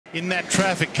In that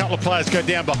traffic, a couple of players go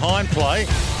down behind play.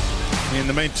 In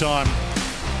the meantime,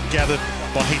 gathered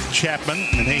by Heath Chapman,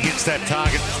 and he hits that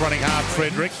target. It's running hard,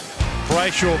 Frederick.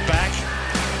 Brayshaw back.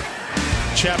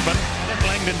 Chapman.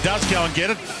 Langdon does go and get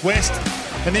it. West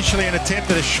initially an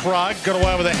attempt at a shrug, got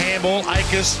away with a handball.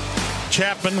 Akers,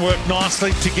 Chapman worked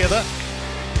nicely together.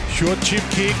 Short chip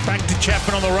kick, back to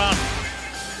Chapman on the run.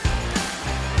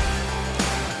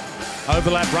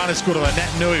 Overlap run is good.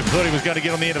 Nat Nui thought he was going to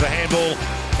get on the end of a handball,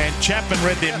 and Chapman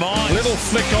read their mind. Little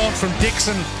flick on from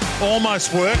Dixon,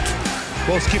 almost worked.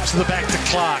 Ball skips to the back to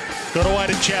Clark. Got away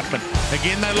to Chapman.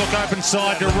 Again, they look open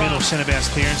side to run. Middle centre bounce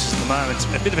clearances at the moment. It's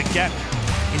a bit of a gap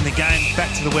in the game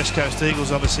back to the West Coast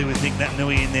Eagles. Obviously, with Nick Nat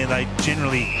Nui in there, they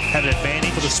generally have an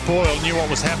advantage. For the spoil, knew what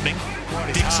was happening.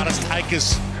 Dixon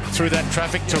takers through that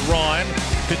traffic to Ryan,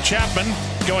 to Chapman,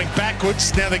 going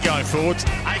backwards. Now they're going forwards.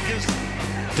 Akers.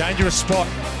 Dangerous spot.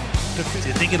 Do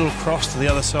you think it'll cross to the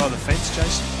other side of the fence,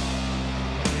 Jason?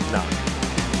 No.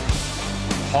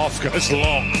 Hoff goes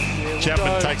long.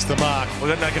 Chapman takes the mark. We've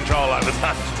got no control over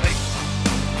that.